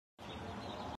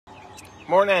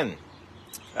Morning.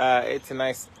 It's a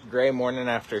nice gray morning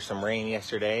after some rain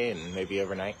yesterday and maybe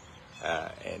overnight.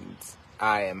 And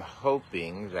I am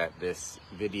hoping that this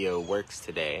video works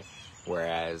today,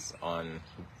 whereas on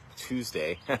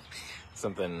Tuesday,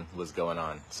 something was going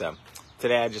on. So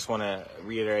today I just want to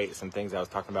reiterate some things I was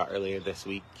talking about earlier this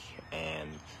week and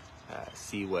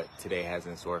see what today has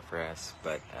in store for us.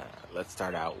 But let's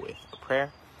start out with a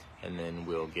prayer and then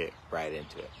we'll get right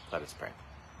into it. Let us pray.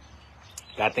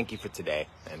 God, thank you for today,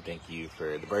 and thank you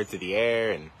for the birds of the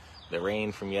air and the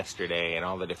rain from yesterday and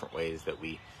all the different ways that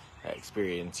we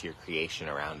experience your creation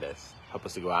around us. Help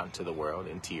us to go out into the world,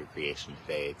 into your creation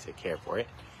today, to care for it,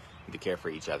 and to care for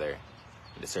each other,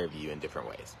 and to serve you in different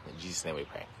ways. In Jesus' name we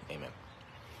pray. Amen.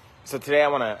 So today I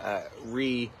want to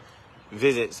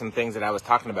revisit some things that I was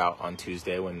talking about on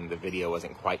Tuesday when the video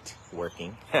wasn't quite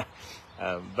working.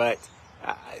 But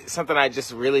something I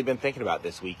just really been thinking about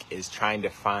this week is trying to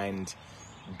find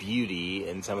beauty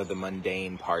in some of the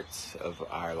mundane parts of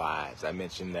our lives. I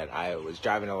mentioned that I was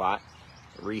driving a lot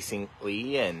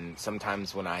recently, and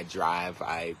sometimes when I drive,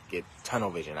 I get tunnel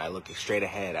vision. I look straight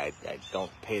ahead. I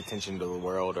don't pay attention to the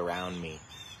world around me.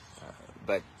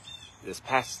 But this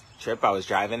past trip, I was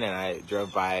driving, and I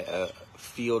drove by a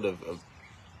field of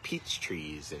peach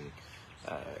trees,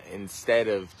 and instead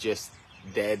of just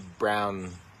dead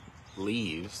brown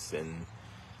leaves and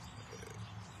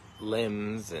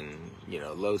limbs and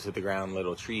low to the ground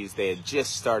little trees, they had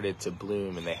just started to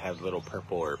bloom, and they had little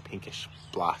purple or pinkish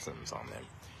blossoms on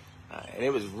them, and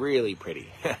it was really pretty.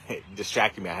 It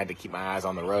distracted me. I had to keep my eyes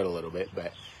on the road a little bit,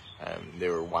 but they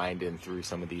were winding through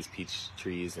some of these peach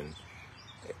trees, and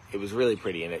it was really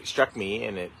pretty, and it struck me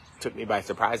and it took me by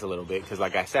surprise a little bit, because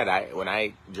like I said, when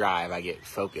I drive, I get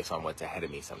focused on what's ahead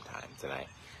of me sometimes, and I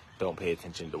don't pay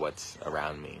attention to what's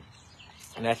around me.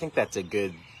 And I think that's a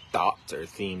good thought or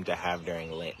theme to have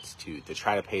during Lent, to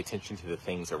try to pay attention to the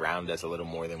things around us a little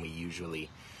more than we usually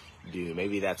do.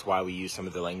 Maybe that's why we use some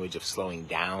of the language of slowing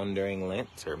down during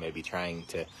Lent, or maybe trying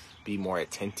to be more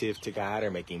attentive to God,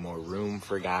 or making more room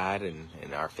for God and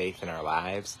our faith in our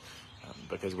lives,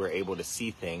 because we're able to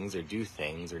see things or do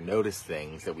things or notice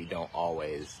things that we don't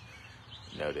always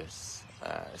notice.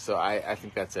 So I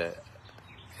think that's an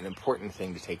important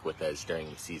thing to take with us during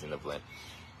the season of Lent.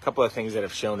 A couple of things that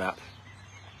have shown up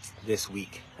this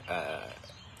week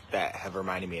that have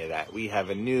reminded me of that. We have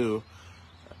a new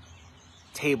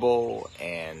table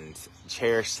and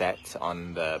chair set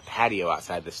on the patio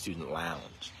outside the student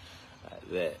lounge.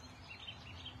 The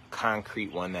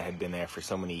concrete one that had been there for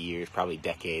so many years, probably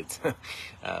decades,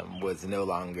 was no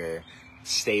longer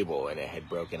stable, and it had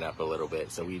broken up a little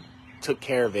bit. So we took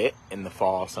care of it in the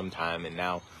fall sometime, and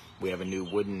now we have a new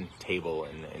wooden table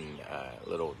and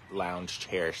little lounge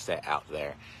chair set out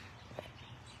there.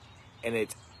 And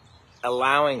it's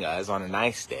allowing us on a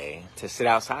nice day to sit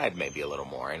outside maybe a little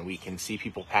more, and we can see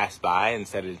people pass by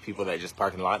instead of people that just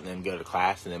park in the lot and then go to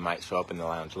class and then might show up in the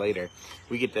lounge later.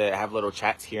 We get to have little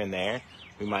chats here and there.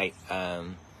 We might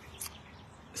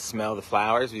smell the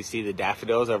flowers. We see the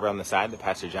daffodils over on the side that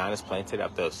Pastor John has planted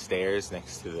up those stairs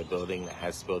next to the building that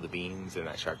has Spill the Beans and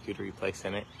that charcuterie place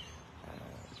in it.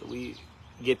 We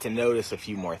get to notice a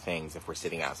few more things if we're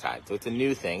sitting outside. So it's a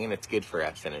new thing, and it's good for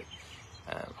us, and it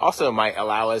also might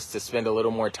allow us to spend a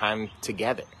little more time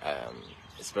together,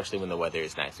 especially when the weather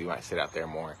is nice. We might sit out there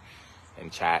more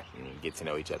and chat and get to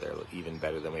know each other even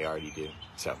better than we already do.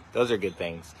 So those are good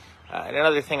things. And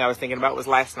another thing I was thinking about was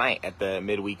last night at the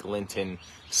midweek Lenten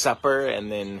supper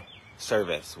and then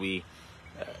service. We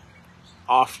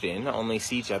often only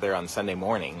see each other on Sunday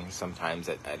morning, sometimes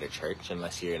at a church,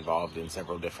 unless you're involved in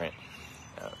several different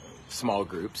small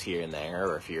groups here and there,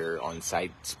 or if you're on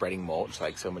site spreading mulch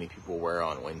like so many people were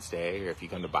on Wednesday, or if you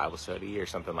come to Bible study or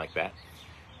something like that.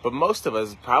 But most of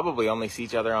us probably only see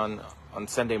each other on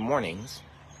Sunday mornings.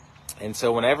 And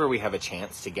so whenever we have a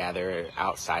chance to gather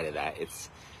outside of that,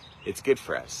 it's good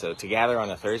for us. So to gather on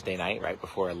a Thursday night right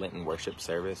before a Lenten worship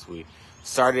service, we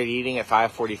started eating at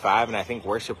 5:45, and I think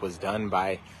worship was done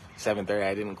by 7:30.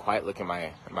 I didn't quite look at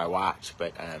my watch,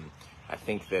 but I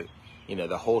think that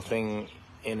the whole thing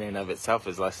in and of itself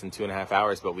is less than 2.5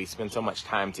 hours, but we spend so much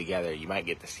time together. You might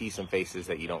get to see some faces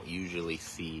that you don't usually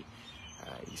see.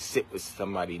 You sit with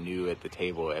somebody new at the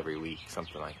table every week,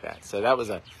 something like that. So that was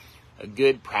a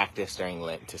good practice during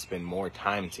Lent, to spend more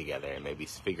time together and maybe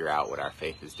figure out what our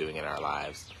faith is doing in our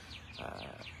lives,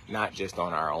 not just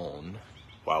on our own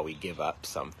while we give up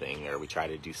something or we try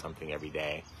to do something every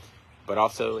day, but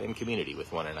also in community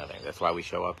with one another. That's why we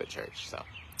show up at church. So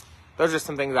those are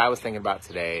some things I was thinking about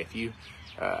today. If you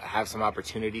have some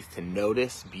opportunities to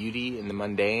notice beauty in the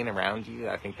mundane around you,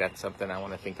 I think that's something I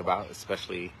want to think about,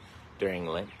 especially during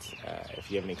Lent.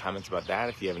 If you have any comments about that,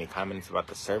 if you have any comments about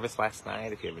the service last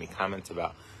night, if you have any comments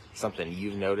about something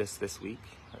you've noticed this week,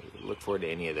 I look forward to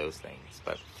any of those things.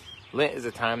 But Lent is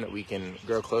a time that we can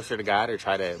grow closer to God, or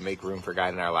try to make room for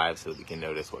God in our lives so that we can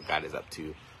notice what God is up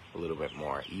to a little bit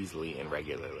more easily and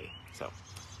regularly. So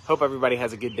hope everybody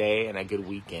has a good day and a good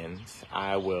weekend.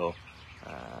 I will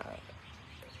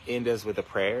end us with a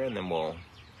prayer, and then we'll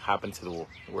hop into the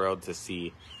world to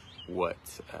see what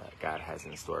God has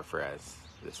in store for us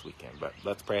this weekend. But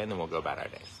let's pray, and then we'll go about our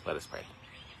days. Let us pray.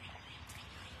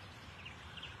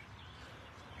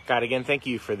 God, again, thank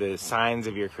you for the signs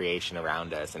of your creation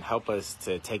around us, and help us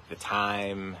to take the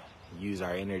time, use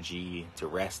our energy to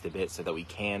rest a bit so that we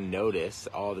can notice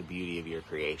all the beauty of your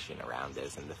creation around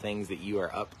us and the things that you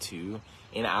are up to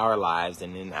in our lives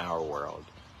and in our world.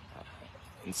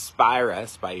 Inspire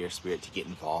us by your Spirit to get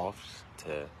involved,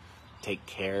 to take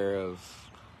care of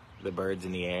the birds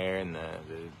in the air and the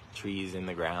trees in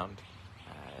the ground.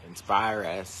 Inspire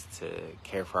us to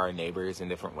care for our neighbors in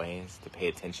different ways, to pay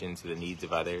attention to the needs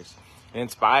of others, and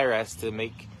inspire us to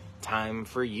make time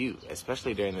for you,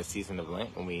 especially during the season of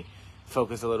Lent, when we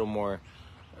focus a little more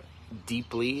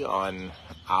deeply on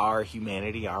our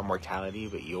humanity, our mortality,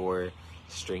 but your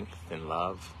strength and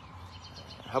love.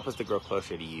 Help us to grow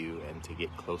closer to you and to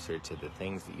get closer to the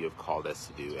things that you have called us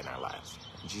to do in our lives.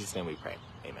 In Jesus' name we pray.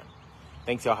 Amen.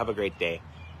 Thanks, y'all. Have a great day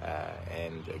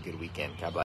and a good weekend. God bless.